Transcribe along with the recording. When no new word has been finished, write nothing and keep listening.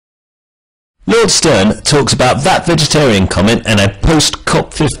Lord Stern talks about that vegetarian comment and a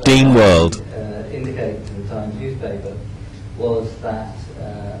post-COP15 world. Indicated to the Times newspaper was that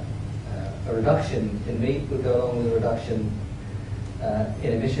a reduction in meat would go along with a reduction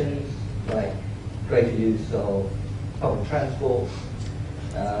in emissions, like greater use of public transport,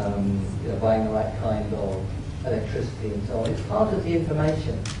 buying the right kind of electricity and so on. It's part of the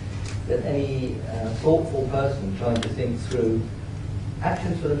information that any thoughtful person trying to think through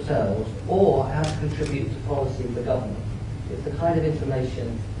actions for themselves or how to contribute to policy for government. It's the kind of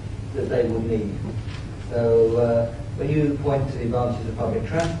information that they would need. So when you point to the advantages of public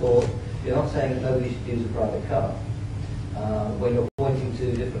transport, you're not saying that nobody should use a private car. When you're pointing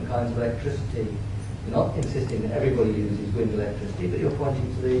to different kinds of electricity, you're not insisting that everybody uses wind electricity, but you're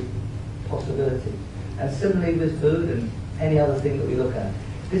pointing to the possibility. And similarly with food and any other thing that we look at,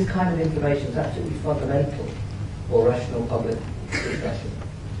 this kind of information is absolutely fundamental for rational public discussion.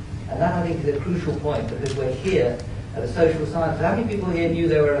 And that, I think, is a crucial point, because we're here at a social science. How many people here knew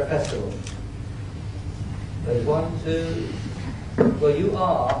they were at a festival? There's one, two. Well, you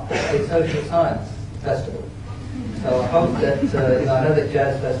are a social science festival. So I hope that, I know that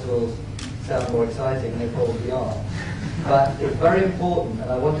jazz festivals sound more exciting, they probably are. But it's very important,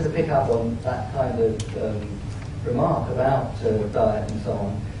 and I wanted to pick up on that kind of remark about diet and so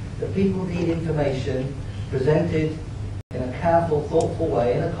on, that people need information presented in a careful, thoughtful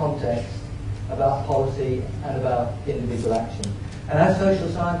way, in a context, about policy and about individual action. And as social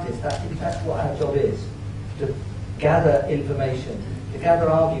scientists, that's what our job is, to gather information, to gather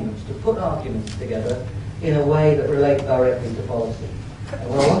arguments, to put arguments together in a way that relate directly to policy. And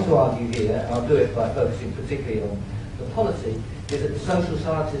what I want to argue here, and I'll do it by focusing particularly on the policy, is that the social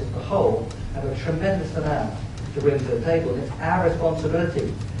sciences as a whole have a tremendous amount to bring to the table. And it's our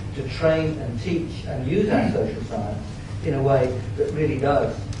responsibility to train and teach and use our social science in a way that really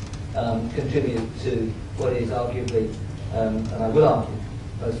does contribute to what is arguably, and I will argue,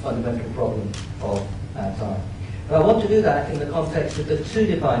 the most fundamental problem of our time. But I want to do that in the context of the two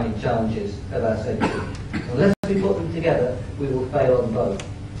defining challenges of our century. Unless we put them together, we will fail on both.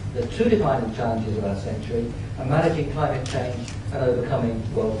 The two defining challenges of our century are managing climate change and overcoming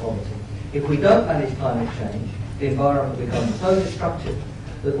world poverty. If we don't manage climate change, the environment becomes so destructive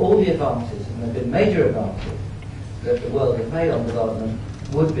that all the advances, and there have been major advances, that the world has made on development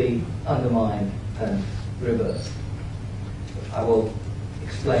would be undermined and reversed. I will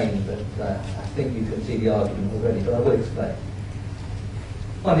explain, but I think you can see the argument already, but I will explain.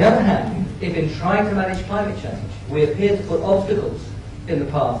 On the other hand, if in trying to manage climate change we appear to put obstacles in the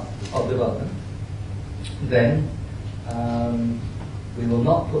path of development, then we will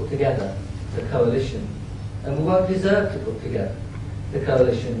not put together the coalition, and we won't deserve to put together the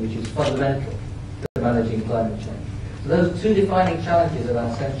coalition which is fundamental to managing climate change. So those two defining challenges of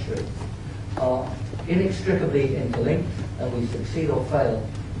our century are inextricably interlinked, and we succeed or fail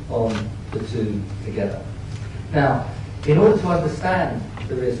on the two together. Now, in order to understand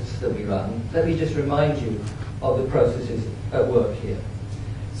the risks that we run, let me just remind you of the processes at work here.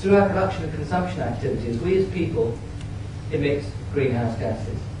 Through our production and consumption activities, we as people emit greenhouse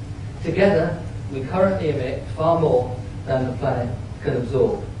gases. Together, we currently emit far more than the planet can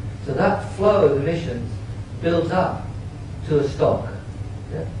absorb. So that flow of emissions builds up to a stock.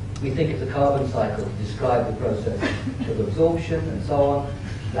 Yeah? We think of the carbon cycle to describe the process of absorption and so on.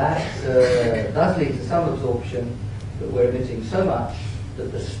 That does lead to some absorption, but we're emitting so much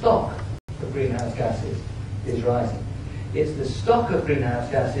that the stock of greenhouse gases is rising. It's the stock of greenhouse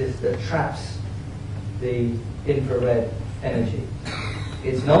gases that traps the infrared energy.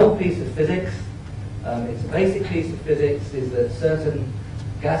 It's an old piece of physics. It's a basic piece of physics, is that certain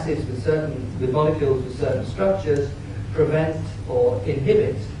gases with molecules with certain structures prevent or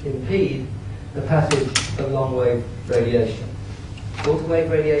impede the passage of long-wave radiation. Shorter-wave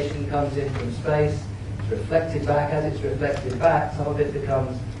radiation comes in from space, it's reflected back. As it's reflected back, some of it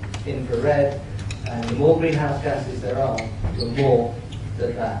becomes infrared, and the more greenhouse gases there are, the more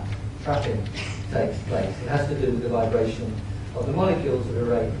that trapping takes place. It has to do with the vibration of the molecules at a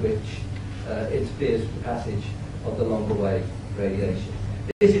rate which interferes with the passage of the longer wave radiation.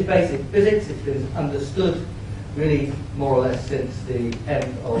 This is basic physics. It's been understood really more or less since the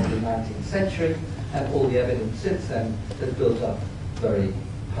end of the 19th century, and all the evidence since then has built up very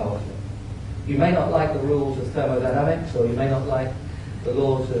powerfully. You may not like the rules of thermodynamics, or you may not like the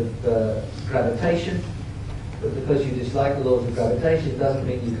laws of gravitation, but because you dislike the laws of gravitation doesn't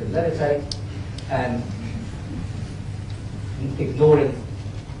mean you can levitate, and ignoring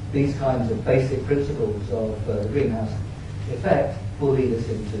these kinds of basic principles of the greenhouse effect will lead us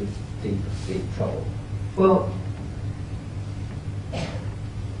into deep, deep trouble. Well,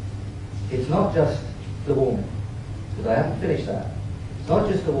 it's not just the warming, because I haven't finished that. It's not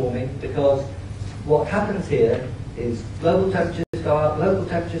just the warming, because what happens here is global temperatures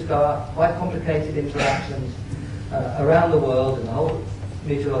go up, quite complicated interactions around the world and the whole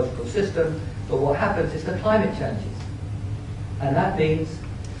meteorological system, but what happens is the climate changes. And that means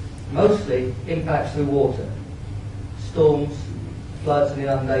mostly impacts through water. Storms, floods and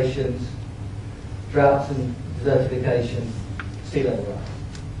inundations, droughts and desertification, sea level rise.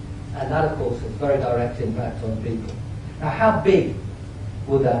 And that, of course, has a very direct impact on people. Now, how big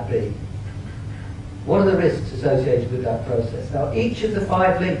would that be? What are the risks associated with that process? Now, each of the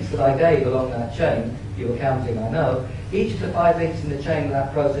 5 links that I gave along that chain, you were counting, I know, each of the 5 links in the chain of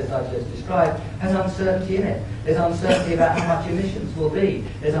that process I've just described has uncertainty in it. There's uncertainty about how much emissions will be.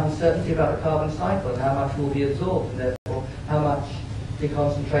 There's uncertainty about the carbon cycle and how much will be absorbed, and therefore how much the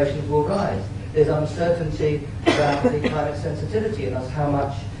concentrations will rise. There's uncertainty about the climate sensitivity and thus how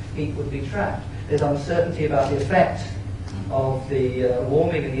much heat would be trapped. There's uncertainty about the effect of the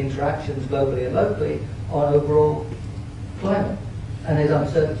warming and the interactions globally and locally on overall climate. And there's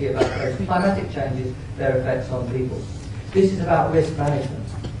uncertainty about those climatic changes, their effects on people. This is about risk management.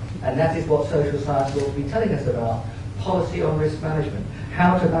 And that is what social science ought to be telling us about. Policy on risk management.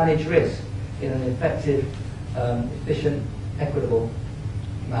 How to manage risk in an effective, efficient, equitable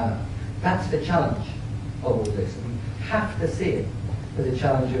manner. That's the challenge of all this. And we have to see it as a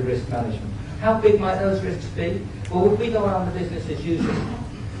challenge of risk management. How big might those risks be? Well, if we go on the business as usual,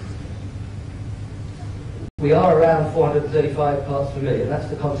 we are around 435 parts per million. That's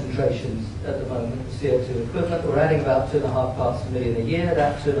the concentrations at the moment, the CO2 equivalent. We're adding about 2.5 parts per million a year.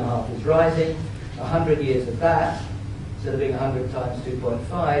 That 2.5 is rising. 100 years of that, instead of being 100 times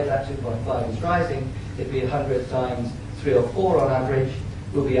 2.5, that 2.5 is rising. It'd be 100 times 3 or 4 on average.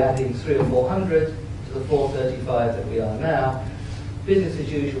 We'll be adding 300 or 400 to the 435 that we are now. Business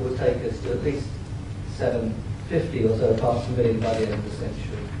as usual will take us to at least 750 or so parts per million by the end of the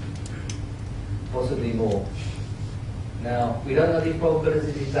century. Possibly more. Now, we don't know these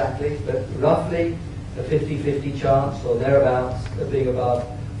probabilities exactly, but roughly a 50-50 chance or thereabouts of being above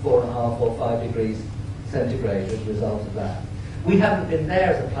 4.5 or 5 degrees centigrade as a result of that. We haven't been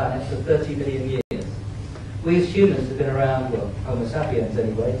there as a planet for 30 million years. We as humans have been around, well, Homo sapiens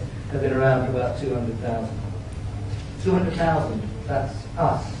anyway, have been around for about 200,000. 200,000, that's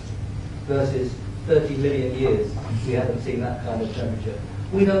us, versus 30 million years. We haven't seen that kind of temperature.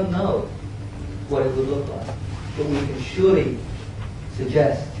 We don't know what it would look like, but we can surely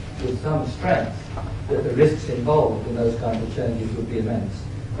suggest with some strength that the risks involved in those kinds of changes would be immense.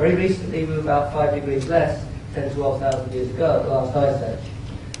 Very recently, we were about 5 degrees less, 10 to 12,000 years ago, at the last ice age.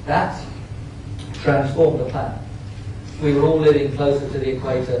 That transformed the planet. We were all living closer to the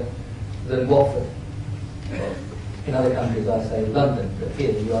equator than Watford. Well, in other countries, I say London, but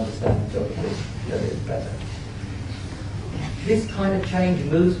here you understand the geography a little bit better. This kind of change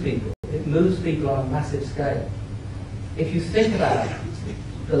moves people. It moves people on a massive scale. If you think about it,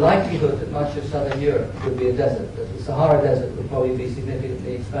 the likelihood that much of southern Europe would be a desert, that the Sahara Desert would probably be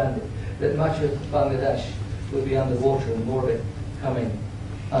significantly expanded, that much of Bangladesh would be underwater and more of it coming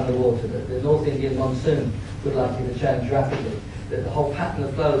underwater, that the North Indian monsoon would likely to change rapidly, that the whole pattern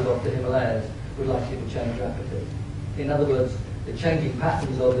of flows off the Himalayas would likely to change rapidly. In other words, the changing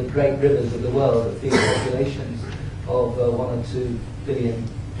patterns of the great rivers of the world that feed populations of 1 or 2 billion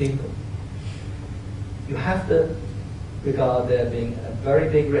people. You have to regard there being a very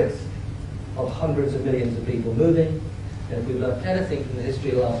big risk of hundreds of millions of people moving, and if we've learned anything from the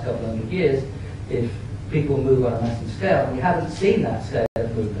history of the last couple of hundred years, if people move on a massive scale, and we haven't seen that scale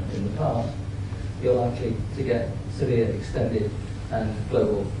of movement in the past, you're likely to get severe, extended, and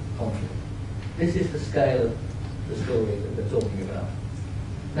global conflict. This is the scale of the story that we're talking about.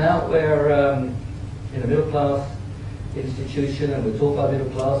 Now we're in a middle class institution, and we're taught by middle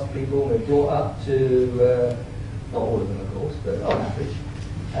class people. We're brought up to, not all of them of course, but on average,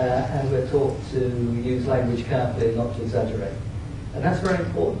 and we're taught to use language carefully and not to exaggerate. And that's very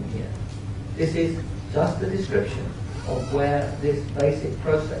important here. This is just a description of where this basic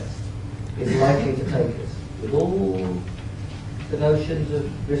process is likely to take us, with all the notions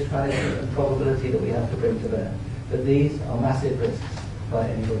of risk management and probability that we have to bring to bear. But these are massive risks by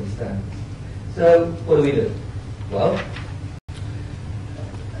anybody's standards. So what do we do? Well,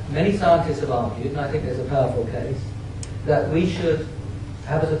 many scientists have argued, and I think there's a powerful case, that we should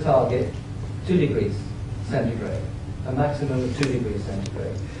have as a target 2 degrees centigrade, a maximum of 2 degrees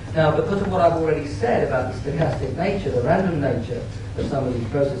centigrade. Now, because of what I've already said about the stochastic nature, the random nature of some of these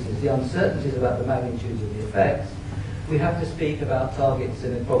processes, the uncertainties about the magnitudes of the effects, we have to speak about targets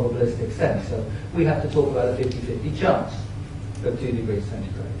in a probabilistic sense. So we have to talk about a 50-50 chance of 2 degrees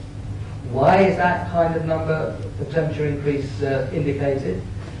centigrade. Why is that kind of number of temperature increase indicated?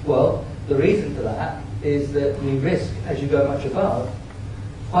 Well, the reason for that is that we risk, as you go much above,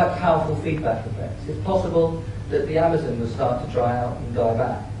 quite powerful feedback effects. It's possible that the Amazon will start to dry out and die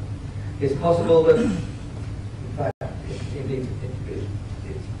back. It's possible that, in fact, it's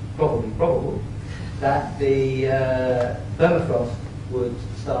probably probable that the permafrost would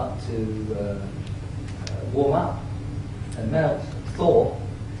start to warm up and melt, thaw,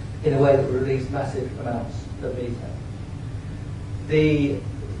 in a way that would release massive amounts of methane. The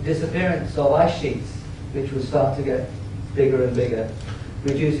disappearance of ice sheets, which will start to get bigger and bigger,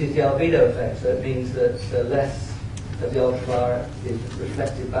 reduces the albedo effect, so it means that less of the ultraviolet is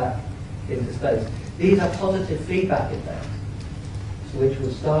reflected back into space. These are positive feedback effects, which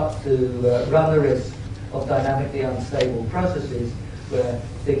will start to run the risk of dynamically unstable processes where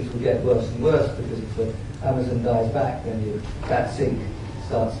things will get worse and worse, because if the Amazon dies back, then that sink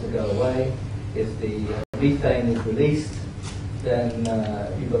starts to go away. If the methane is released, then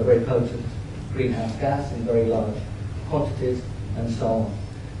you've got a very potent greenhouse gas in very large quantities, and so on.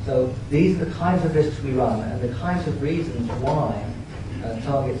 So these are the kinds of risks we run, and the kinds of reasons why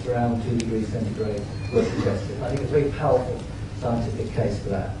targets around 2 degrees centigrade were suggested. I think it's a very powerful scientific case for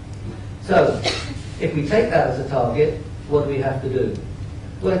that. So, if we take that as a target, what do we have to do?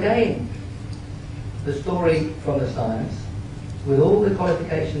 Well, again, the story from the science, with all the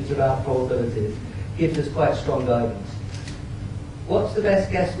qualifications about probabilities, gives us quite strong guidance. What's the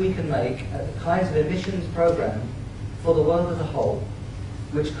best guess we can make at the kinds of emissions program for the world as a whole,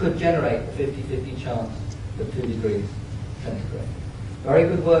 which could generate a 50-50 chance of 2 degrees centigrade? Very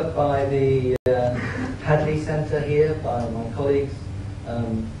good work by the Hadley Centre here, by my colleagues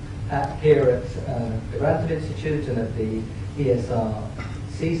here at the Grantham Institute and at the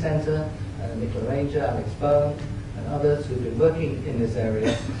ESRC Centre, Nicola Ranger, Alex Bone, and others who've been working in this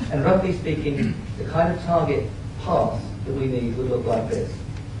area. And roughly speaking, the kind of target path that we need would look like this.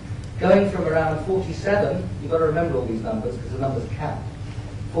 Going from around 47, you've got to remember all these numbers because the numbers count.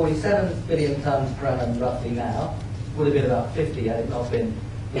 47 billion tonnes per annum roughly now, would have been about 50 had it not been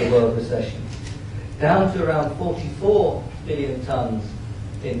for the world recession. Down to around 44 billion tonnes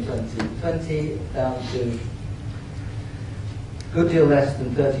in 2020, down to a good deal less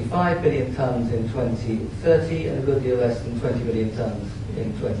than 35 billion tonnes in 2030, and a good deal less than 20 billion tonnes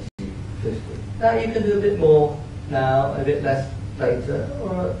in 2050. Now you can do a bit more now, a bit less later,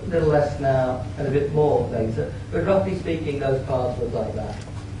 or a little less now and a bit more later, but roughly speaking those paths look like that.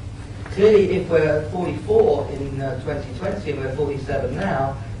 Clearly, if we're at 44 in 2020 and we're 47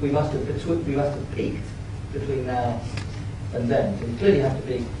 now, we must have peaked between now and then. So we clearly have to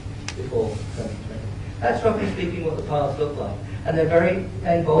peak before 2020. That's roughly speaking what the paths look like. And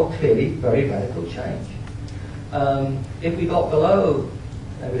they involve clearly very radical change. If we got below,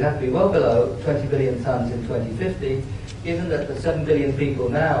 and we'd have to be well below 20 billion tonnes in 2050, given that the 7 billion people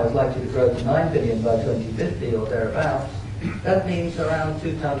now is likely to grow to 9 billion by 2050 or thereabouts, that means around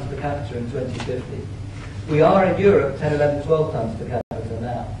 2 tonnes per capita in 2050. We are in Europe 10, 11, 12 tonnes per capita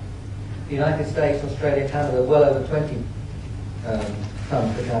now. The United States, Australia, Canada, well over 20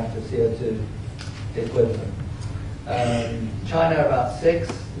 tonnes per capita CO2 equivalent. China about 6,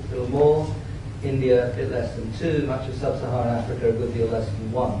 a little more. India a bit less than 2. Much of sub-Saharan Africa a good deal less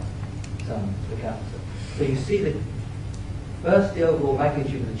than 1 tonne per capita. So you see first the overall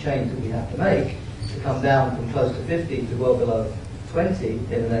magnitude of the change that we have to make to come down from close to 50 to well below 20 in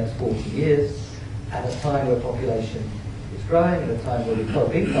the next 40 years, at a time where population is growing, at a time where the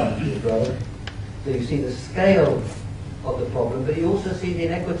top income is growing. So you see the scale of the problem, but you also see the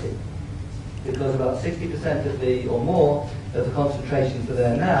inequity, because about 60% of the, or more, of the concentrations that are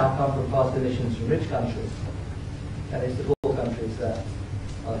there now come from past emissions from rich countries. And it's the poor countries that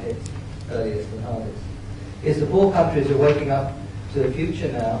are hit earliest and hardest. It's the poor countries who are waking up to the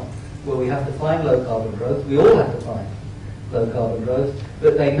future now, where we have to find low carbon growth. We all have to find low carbon growth,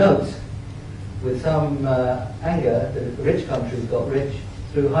 but they note with some anger that the rich countries got rich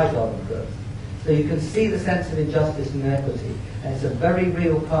through high carbon growth. So you can see the sense of injustice and inequity, and it's a very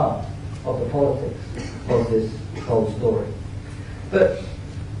real part of the politics of this whole story. But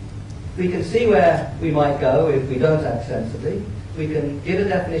we can see where we might go if we don't act sensibly. We can give a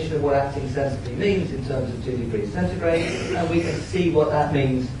definition of what acting sensibly means in terms of 2 degrees centigrade, and we can see what that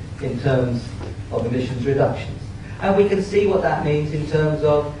means in terms of emissions reductions. And we can see what that means in terms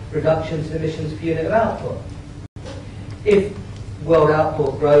of reductions in emissions per unit of output. If world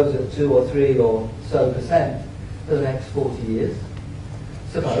output grows at 2 or 3 or so percent for the next 40 years,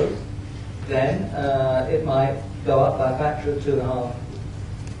 suppose, then it might go up by a factor of 2.5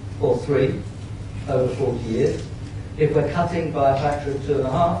 or 3 over 40 years. If we're cutting by a factor of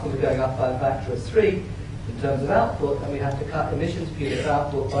 2.5 and we're going up by a factor of 3 in terms of output, then we have to cut emissions per unit of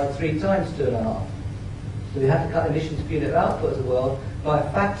output by 3 times 2.5. So we have to cut emissions per unit of output as a world by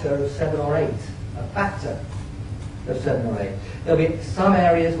a factor of 7 or 8. A factor of 7 or 8. There'll be some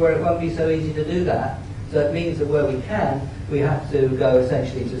areas where it won't be so easy to do that. So it means that where we can, we have to go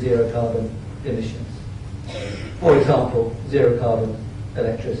essentially to zero carbon emissions. For example, zero carbon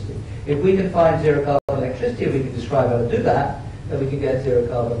electricity. If we can find zero carbon electricity and we can describe how to do that, then we can get zero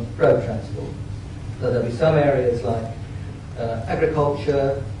carbon road transport. So there'll be some areas like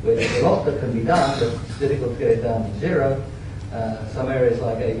agriculture, where there's a lot that can be done, but it's difficult to get it down to zero. Some areas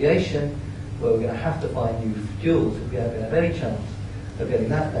like aviation, where we're going to have to find new fuels if we have any chance of getting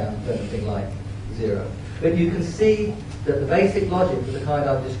that down to anything like zero. But you can see that the basic logic of the kind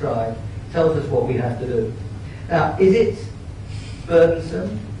I've described tells us what we have to do. Now, is it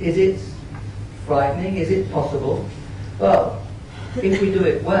burdensome? Is it frightening? Is it possible? Well, if we do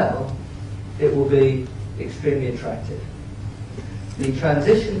it well, it will be extremely attractive. The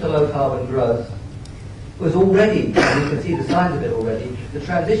transition to low carbon growth was already, and you can see the signs of it already, the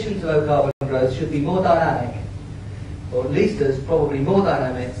transition to low carbon growth should be more dynamic, or at least as probably more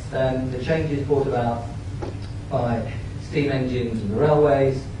dynamic than the changes brought about by steam engines and the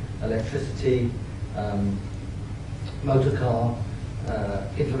railways, electricity, motor car,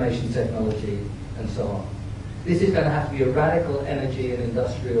 information technology, and so on. This is going to have to be a radical energy and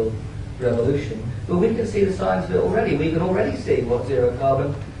industrial revolution. But we can see the signs of it already. We can already see what zero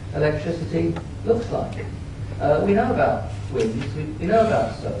carbon electricity looks like. We know about wind, we know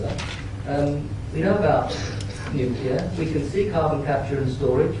about solar, we know about nuclear. We can see carbon capture and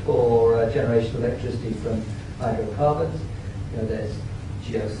storage for generation of electricity from hydrocarbons. You know, there's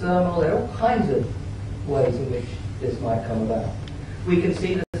geothermal. There are all kinds of ways in which this might come about. We can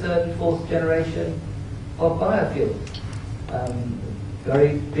see the third and fourth generation of biofuels.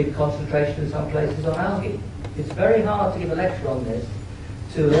 Very big concentration in some places on algae. It's very hard to give a lecture on this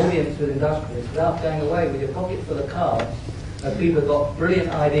to an audience with industrialists without going away with your pocket full of cards and people have got brilliant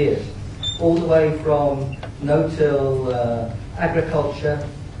ideas, all the way from no-till agriculture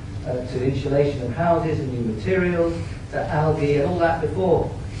to insulation of houses and new materials to algae and all that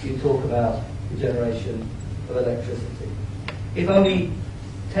before you talk about the generation of electricity. If only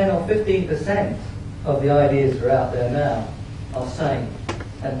 10 or 15% of the ideas that are out there now are sane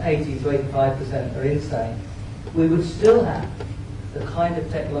and 80 to 85% are insane, we would still have the kind of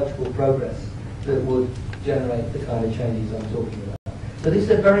technological progress that would generate the kind of changes I'm talking about. So this is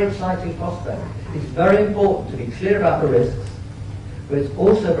a very exciting prospect. It's very important to be clear about the risks, but it's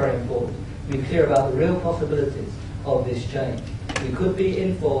also very important to be clear about the real possibilities of this change. We could be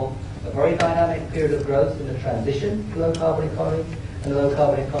in for a very dynamic period of growth in the transition to low carbon economy, and the low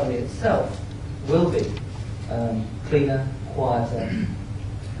carbon economy itself will be cleaner, quieter,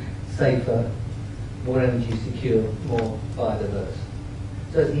 safer, more energy secure, more biodiverse.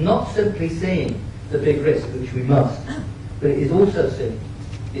 So it's not simply seeing the big risk, which we must, but it is also seeing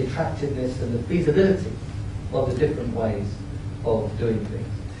the attractiveness and the feasibility of the different ways of doing things.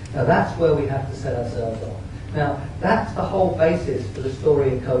 Now that's where we have to set ourselves off. Now that's the whole basis for the story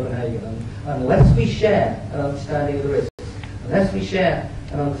in Copenhagen. And unless we share an understanding of the risks, unless we share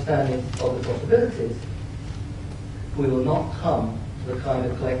an understanding of the possibilities, we will not come to the kind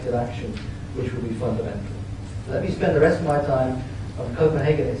of collective action which will be fundamental. So let me spend the rest of my time on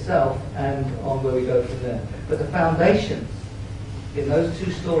Copenhagen itself and on where we go from there. But the foundations in those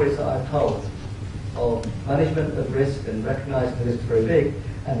two stories that I've told of management of risk and recognizing the risk very big,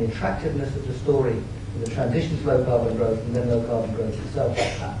 and the attractiveness of the story of the transition to low carbon growth and then low carbon growth itself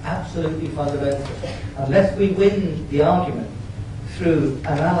are absolutely fundamental. Unless we win the argument through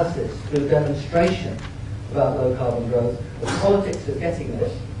analysis, through demonstration about low carbon growth, the politics of getting there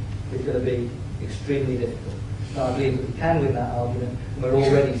is going to be extremely difficult. Now, I believe that we can win that argument, and we're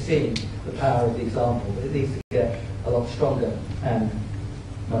already seeing the power of the example, but it needs to get a lot stronger and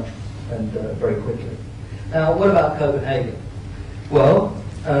very quickly. Now, what about Copenhagen? Well,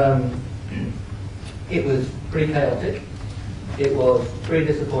 it was pretty chaotic. It was pretty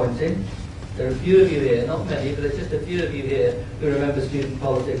disappointing. There are a few of you here, not many, but there's just a few of you here who remember student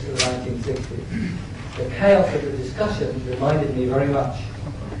politics in the 1960s. The chaos of the discussion reminded me very much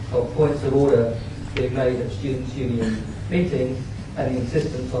of points of order being made at students' union meetings and the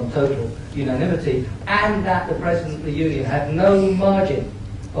insistence on total unanimity, and that the president of the union had no margin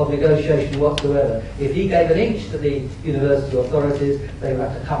of negotiation whatsoever. If he gave an inch to the university authorities, they would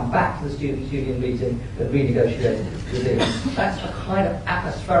have to come back to the students' union meeting and renegotiate with him. That's the kind of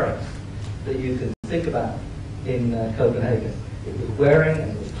atmospherics that you can think about in Copenhagen. It was wearing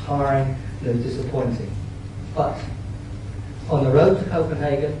and it was tiring and it was disappointing. But On the road to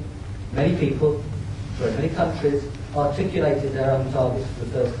Copenhagen, many people, sorry, many countries articulated their own targets for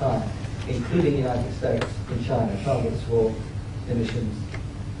the first time, including the United States and China, targets for emissions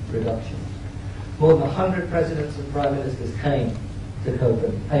reductions. More than 100 presidents and prime ministers came to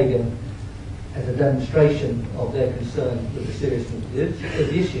Copenhagen as a demonstration of their concern with the seriousness of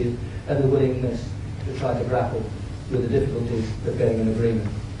the issue and the willingness to try to grapple with the difficulties of getting an agreement.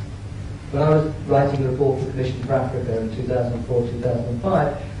 When I was writing a report for the Commission for Africa in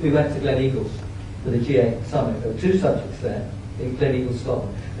 2004-2005, we went to Glen Eagles for the G8 summit. There were two subjects there, in Glen Eagles,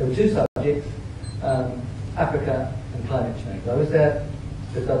 Scotland. There were two subjects, Africa and climate change. I was there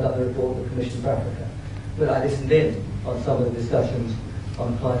because I'd done the report for the Commission for Africa, but I listened in on some of the discussions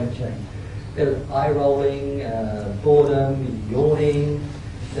on climate change. There was eye-rolling, boredom, yawning.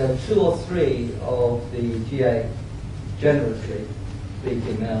 There were two or three of the G8, generously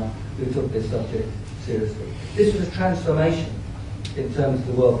speaking now, who took this subject seriously. This was a transformation in terms of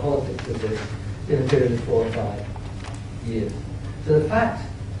the world politics of this in a period of 4 or 5 years. So the fact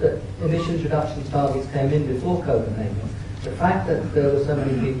that emissions reduction targets came in before Copenhagen, the fact that there were so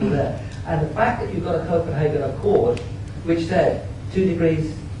many people there, and the fact that you've got a Copenhagen Accord which said 2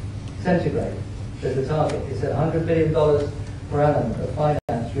 degrees centigrade as the target. It said $100 billion per annum of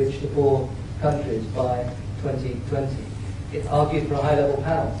finance reached the poor countries by 2020. It argued for a high-level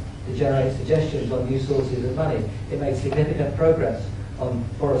panel to generate suggestions on new sources of money. It made significant progress on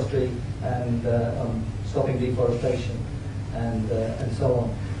forestry and on stopping deforestation and so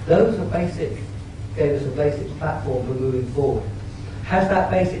on. Those are gave us a basic platform for moving forward. Has that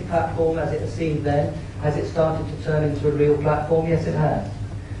basic platform, as it seemed then, has it started to turn into a real platform? Yes, it has.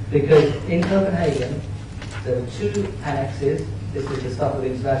 Because in Copenhagen, there were 2 annexes. This is the stuff of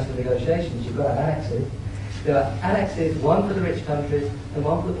international negotiations. You've got annexes. There are annexes, one for the rich countries and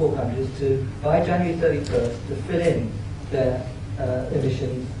one for the poor countries, to, by January 31st, to fill in their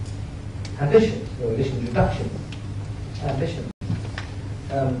emissions ambitions, or emissions reduction ambitions.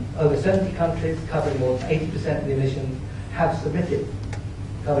 Over 70 countries, covering more than 80% of the emissions, have submitted.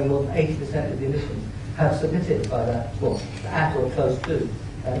 Covering more than 80% of the emissions have submitted by that, well, at or close to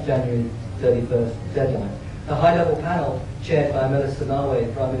January 31st deadline. The high-level panel, chaired by Meles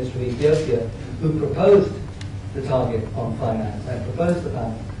Zenawi, Prime Minister of Ethiopia, who proposed the target on finance and proposed the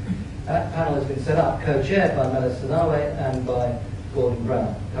panel. That panel has been set up, co-chaired by Meles Zenawi and by Gordon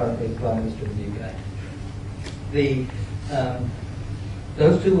Brown, currently Prime Minister of the UK.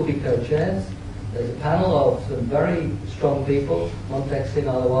 Those two will be co-chairs. There's a panel of some very strong people, Montek Singh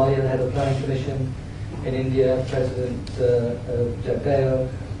Ahluwalia, the head of the Planning Commission in India, President Jagdeo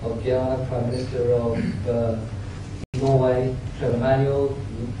of Guyana, Prime Minister of Norway, Trevor Manuel,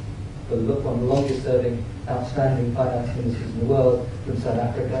 one of the longest-serving, outstanding finance ministers in the world, from South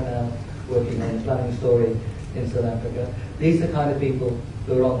Africa, now working on the planning story in South Africa. These are the kind of people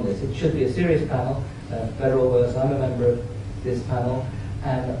who are on this. It should be a serious panel, better or worse. I'm a member of this panel,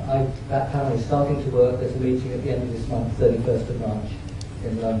 and that panel is starting to work. There's a meeting at the end of this month, 31st of March,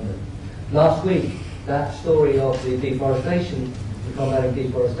 in London. Last week, that story of the deforestation, the combating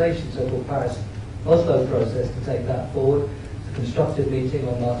deforestation, so-called Paris-Oslo process, to take that forward. It's a constructive meeting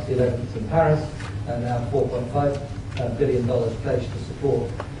on March the 11th in Paris, and now $4.5 billion pledged to support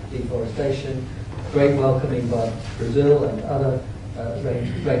deforestation. Great welcoming by Brazil and other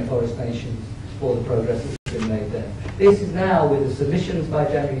rainforest nations for the progress that's been made there. This is now with the submissions by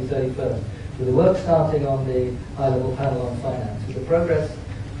January 31st, with the work starting on the high-level panel on finance, with the progress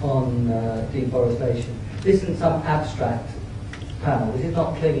on deforestation. This isn't some abstract panel. This is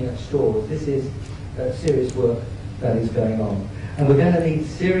not clinging at straws. This is serious work that is going on. And we're going to need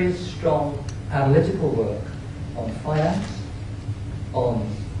serious, strong, analytical work on finance, on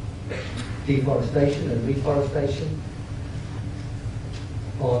deforestation and reforestation,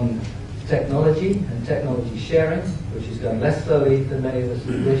 on technology and technology sharing, which is going less slowly than many of us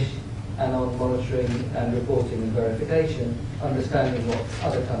would wish, and on monitoring and reporting and verification, understanding what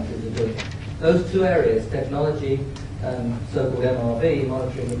other countries are doing. Those two areas, technology and so-called MRV,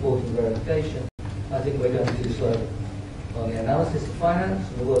 monitoring, reporting, verification, I think we're going to do slowly. On the analysis of finance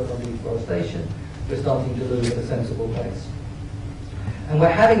and the work on deforestation, we're starting to move at a sensible pace. And we're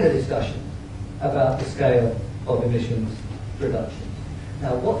having a discussion about the scale of emissions reductions.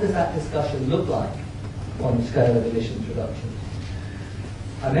 Now, what does that discussion look like on the scale of emissions reductions?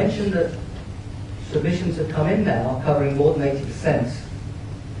 I mentioned that submissions have come in now covering more than 80%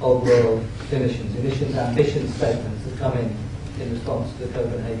 of world emissions. Emissions ambition statements have come in response to the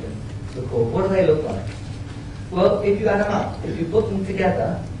Copenhagen Accord. What do they look like? Well, if you add them up, if you put them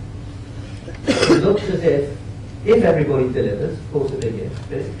together, it looks as if everybody delivers, of course a big if,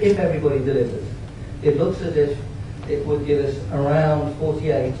 but if everybody delivers, it looks as if it would give us around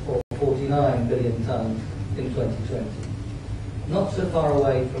 48 or 49 billion tonnes in 2020. Not so far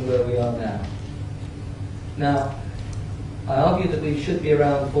away from where we are now. Now, I argue that we should be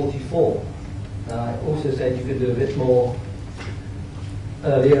around 44. I also said you could do a bit more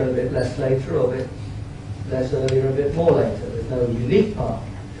earlier and a bit less later, or a bit less earlier and a bit more later. There's no unique path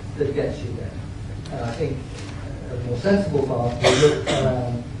that gets you there. And I think a more sensible path will look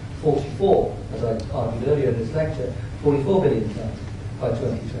around 44, as I argued earlier in this lecture, 44 billion tonnes by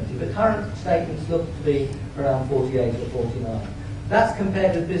 2020. The current statements look to be around 48 or 49. That's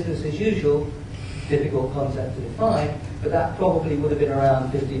compared with business as usual, difficult concept to define, but that probably would have been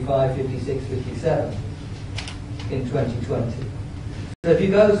around 55, 56, 57 in 2020. So if you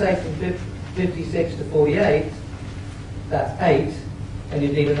go, say, from 56 to 48, that's 8, and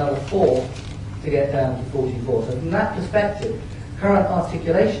you need another 4 to get down to 44. So from that perspective, current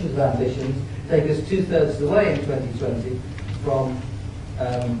articulations of ambitions take us 2/3 of the way in 2020 from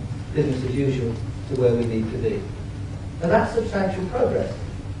business as usual to where we need to be. Now that's substantial progress.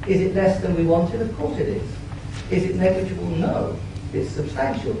 Is it less than we wanted? Of course it is. Is it negligible? No. It's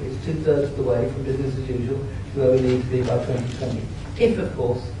substantial. It's 2/3 of the way from business as usual to where we need to be by 2020. If, of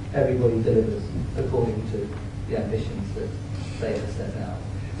course, everybody delivers according to the ambitions that they have set out.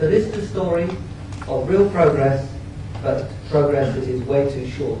 So this is a story of real progress, but progress that is way too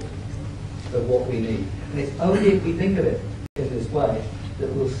short of what we need. And it's only if we think of it in this way that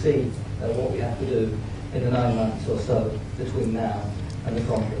we'll see what we have to do in the 9 months or so between now and the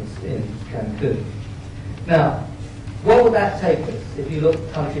conference in Cancun. Now, what would that take us if you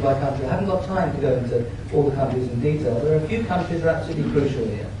look country by country? I haven't got time to go into all the countries in detail. There are a few countries that are absolutely crucial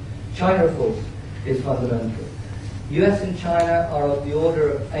here. China, of course, is fundamental. US and China are of the order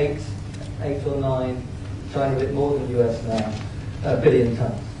of 8 or 9, China a bit more than US now, billion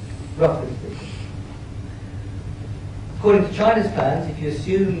tonnes, roughly speaking. According to China's plans, if you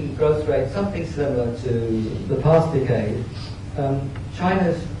assume growth rate something similar to the past decade,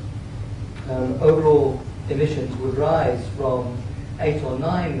 China's overall emissions would rise from 8 or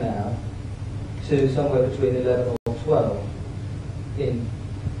 9 now to somewhere between 11 or 12 in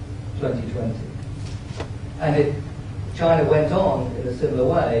 2020. And if China went on in a similar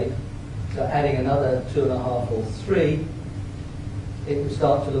way, so adding another 2.5 or 3, it would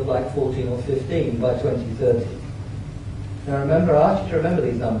start to look like 14 or 15 by 2030. Now remember, I asked you to remember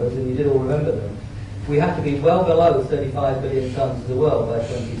these numbers, and you did all remember them. We have to be well below 35 billion tonnes of the world by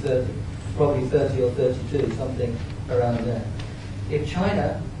 2030, probably 30 or 32, something around there. If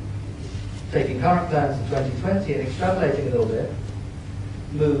China, taking current plans to 2020 and extrapolating a little bit,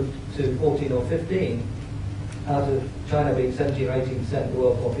 moved to 14 or 15, out of China being 17 or 18% of the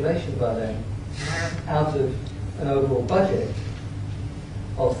world population by then, out of an overall budget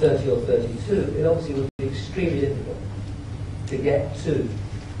of 30 or 32, it obviously would be extremely difficult to get to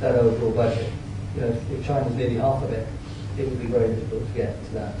that overall budget. You know, if China's nearly half of it, it would be very difficult to get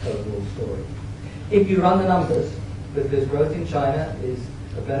to that overall story. If you run the numbers, because growth in China is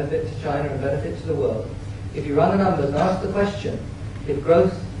a benefit to China and benefit to the world, if you run the numbers and ask the question, if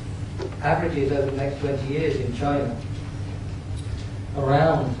growth averages over the next 20 years in China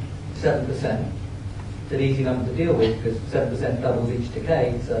around 7%, it's an easy number to deal with because 7% doubles each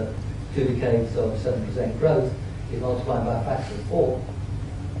decade, so 2 decades of 7% growth is multiplied by a factor of 4.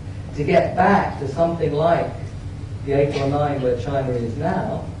 To get back to something like the 8 or 9 where China is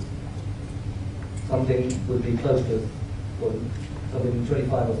now, something would be close to something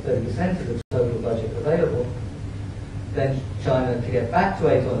 25 or 30% of the total budget available, then China, to get back to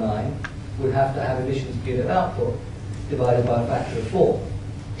 8 or 9, would have to have emissions per unit output divided by a factor of 4.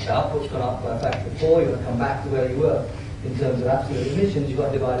 The output's gone up by a factor of 4, you've got to come back to where you were. In terms of absolute emissions, you've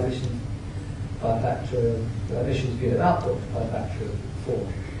got to divide emissions by a factor of emissions per unit output by a factor of 4.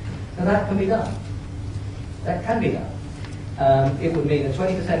 And that can be done. That can be done. It would mean a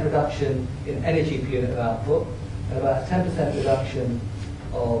 20% reduction in energy per unit of output and about a 10% reduction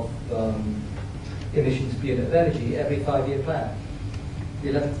of emissions per unit of energy every 5-year plan. The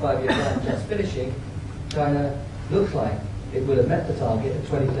 11th 5-year plan just finishing, China looks like it will have met the target of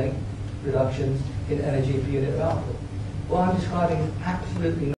 20% reductions in energy per unit of output. What I'm describing is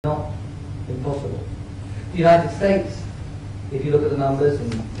absolutely not impossible. The United States, if you look at the numbers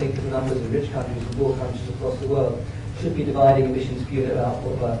and think of the numbers in rich countries and poor countries across the world, should be dividing emissions per unit of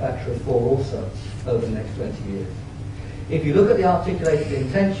output by a factor of 4 also over the next 20 years. If you look at the articulated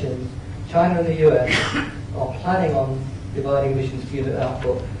intentions, China and the US are planning on dividing emissions per unit of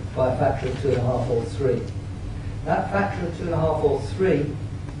output by a factor of 2.5 or 3. That factor of 2.5 or 3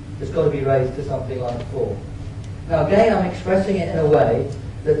 has got to be raised to something like 4. Now again, I'm expressing it in a way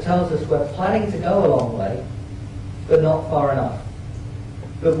that tells us we're planning to go a long way, but not far enough.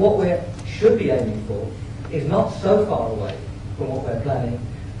 But what we should be aiming for is not so far away from what we're planning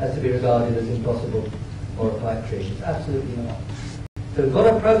as to be regarded as impossible or a pipe dream. It's absolutely not. So we've got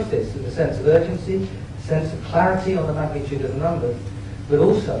to approach this with a sense of urgency, a sense of clarity on the magnitude of the numbers, but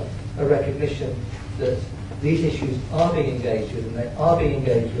also a recognition that these issues are being engaged with, and they are being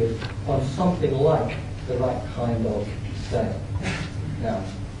engaged with on something like the right kind of scale. Now,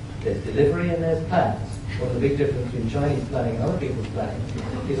 there's delivery and there's plans. One of the big differences between Chinese planning and other people's planning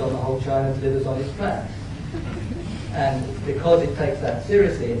is on the whole China delivers on its plans. And because it takes that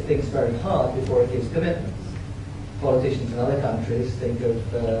seriously, it thinks very hard before it gives commitments. Politicians in other countries think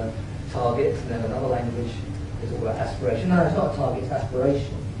of targets and then another language is about aspiration. No, it's not a target, it's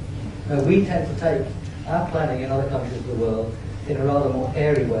aspiration. We tend to take our planning in other countries of the world in a rather more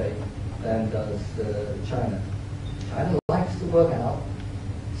airy way than does China. China likes to work out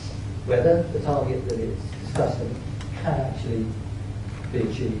whether the target that it's discussing can actually be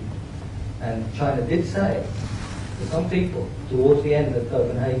achieved. And China did say to some people towards the end of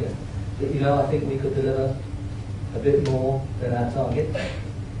Copenhagen that, I think we could deliver a bit more than our target.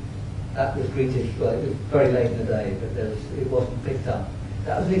 That was greeted, well, it was very late in the day, but it wasn't picked up.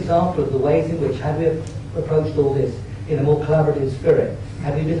 That was an example of the ways in which, had we approached all this in a more collaborative spirit,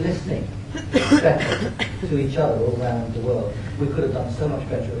 had we been listening better to each other all around the world, we could have done so much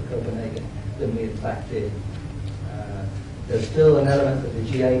better at Copenhagen than we in fact did. There's still an element of the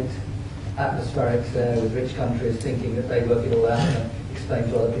G8 atmospherics there with rich countries thinking that they work it all out and explain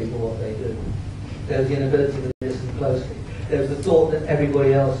to other people what they do. There's the inability to listen closely. There's the thought that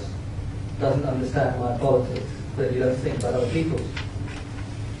everybody else doesn't understand my politics, that you don't think about other people's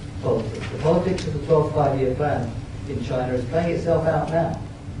politics. The politics of the 12th five-year plan in China is playing itself out now.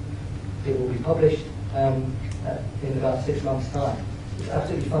 It will be published in about 6 months' time. It's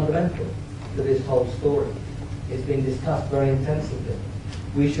absolutely fundamental to this whole story. It's been discussed very intensively.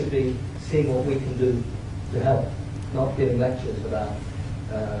 We should be seeing what we can do to help, not giving lectures about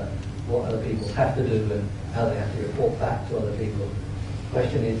what other people have to do and how they have to report back to other people. The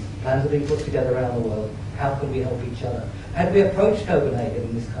question is, plans are being put together around the world. How can we help each other? Had we approached Copenhagen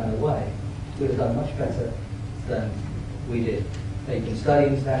in this kind of way, we would have done much better than we did. Now, you can study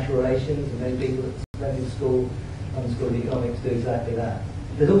international relations, and many people that spend in school, on the School of Economics, do exactly that.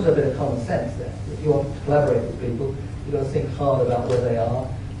 There's also a bit of common sense there. If you want to collaborate with people, you've got to think hard about where they are,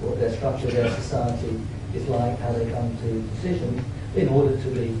 what their structure of their society is like, how they come to decisions, in order to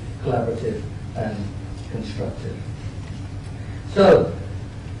be collaborative and constructive. So,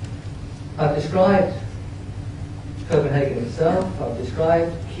 I've described Copenhagen itself, I've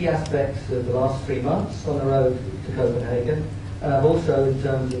described key aspects of the last 3 months on the road to Copenhagen, and I've also, in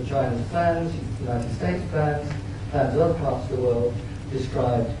terms of China's plans, United States plans, plans of other parts of the world,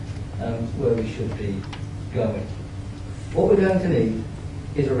 described where we should be going. What we're going to need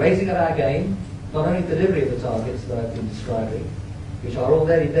is a raising of our game, not only delivery of the targets that I've been describing, which are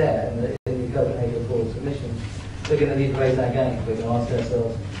already there in the Copenhagen Accord submissions. We're going to need to raise our game. We're going to ask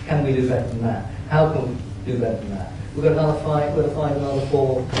ourselves, can we do better than that? How can we do better than that? We've got another five, we're going to find another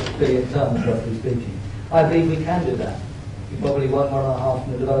 4 billion tonnes, roughly speaking. I believe we can do that. We probably want 1.5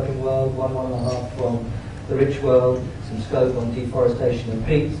 from the developing world, 1.5 from the rich world, some scope on deforestation and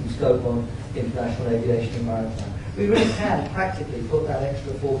peat, some scope on international aviation and maritime. We really can practically put that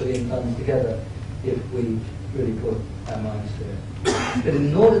extra 4 billion tonnes together if we really put our minds to it. But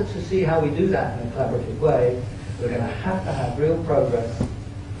in order to see how we do that in a collaborative way, we're going to have real progress,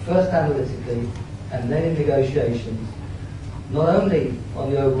 first analytically and then in negotiations, not only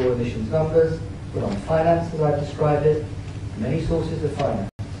on the overall emissions numbers, but on finance as I've described it, many sources of finance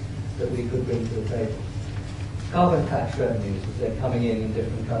that we could bring to the table. Carbon tax revenues as they're coming in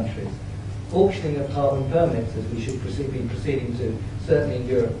different countries. Auctioning of carbon permits as we should be proceeding to, certainly in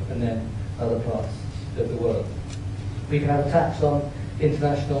Europe and then other parts of the world. We can have a tax on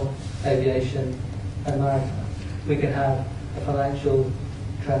international aviation and maritime. We can have a financial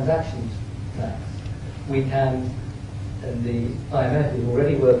transactions tax. We can, and the IMF is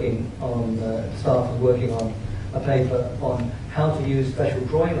already working on, staff is working on a paper on how to use special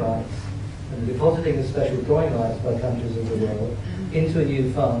drawing rights and the depositing of special drawing rights by countries of the world into a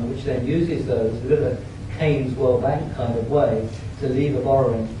new fund, which then uses those, a bit of a Keynes World Bank kind of way, to leave a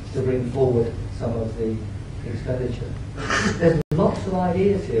borrowing to bring forward some of the expenditure. There's lots of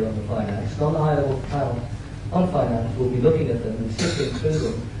ideas here on the finance, and on the high-level panel on finance, we'll be looking at them and sifting through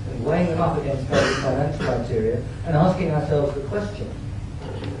them and weighing them up against various finance criteria and asking ourselves the question,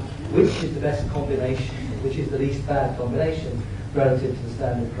 which is the best combination, which is the least bad combination relative to the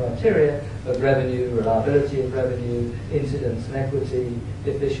standard criteria of revenue, reliability of revenue, incidence and equity,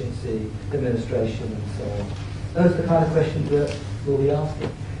 efficiency, administration, and so on. Those are the kind of questions that we'll be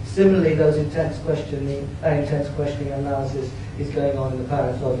asking. Similarly, that intense questioning analysis is going on in the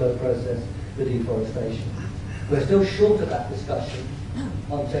Paris-Oslo process for deforestation. We're still short of that discussion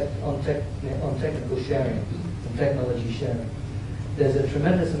on technical sharing and technology sharing. There's a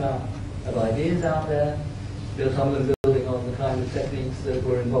tremendous amount of ideas out there, some of them building on the kind of techniques that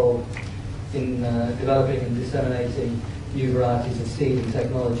were involved in developing and disseminating new varieties of seed and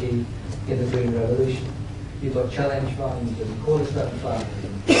technology in the Green Revolution. You've got challenge funds and cornerstone funds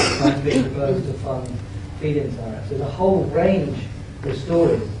and trying to be proposed to fund feed-in tariffs. There's a whole range of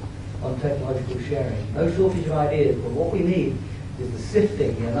stories on technological sharing. No shortage of ideas, but what we need is the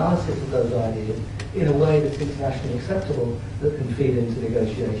sifting, the analysis of those ideas in a way that's internationally acceptable that can feed into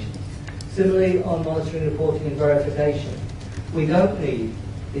negotiations. Similarly, on monitoring, reporting and verification, we don't need,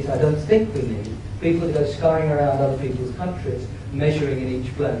 at least I don't think we need, people to go scurrying around other people's countries measuring in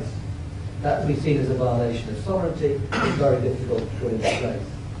each place. That would be seen as a violation of sovereignty. It's very difficult to put into place.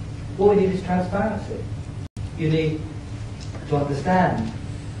 What we need is transparency. You need to understand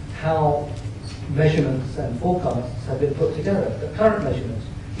how measurements and forecasts have been put together. The current measurements,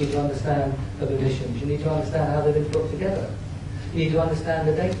 you need to understand of emissions. You need to understand how they've been put together. You need to understand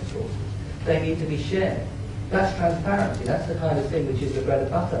the data sources. They need to be shared. That's transparency. That's the kind of thing which is the bread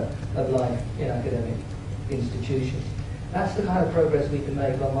and butter of life in academic institutions. That's the kind of progress we can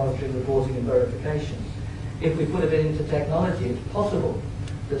make on monitoring, reporting and verification. If we put a bit into technology, it's possible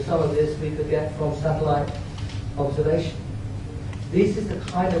that some of this we could get from satellite observation. This is the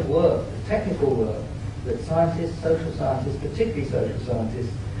kind of work, the technical work, that scientists, social scientists, particularly social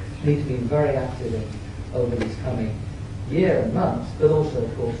scientists, need to be very active in over this coming year and months, but also,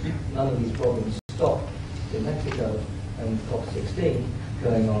 of course, none of these problems stop in Mexico and COP15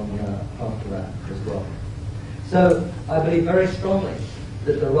 going on after that as well. So I believe very strongly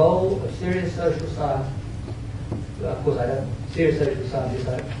that the role of serious social science, of course serious social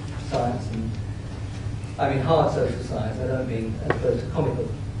science, and I mean hard social science, I don't mean as opposed to comical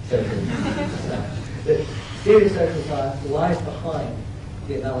social science. But serious social science lies behind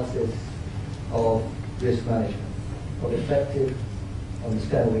the analysis of risk management, of effective, on the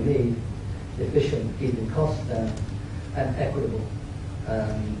scale we need, efficient, keeping costs down, and equitable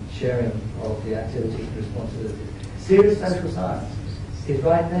sharing of the activities and responsibilities. Serious social science is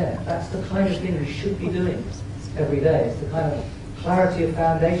right there. That's the kind of thing we should be doing every day. It's the kind of clarity of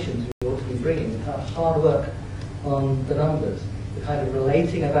foundations we ought to be bringing, the kind of hard work on the numbers, the kind of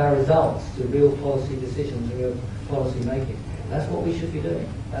relating of our results to real policy decisions and real policy making. That's what we should be doing.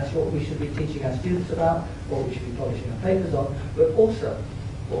 That's what we should be teaching our students about, what we should be publishing our papers on, but also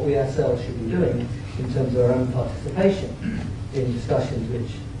what we ourselves should be doing in terms of our own participation in discussions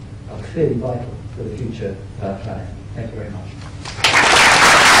which are clearly vital for the future of our planet. Thank you very much.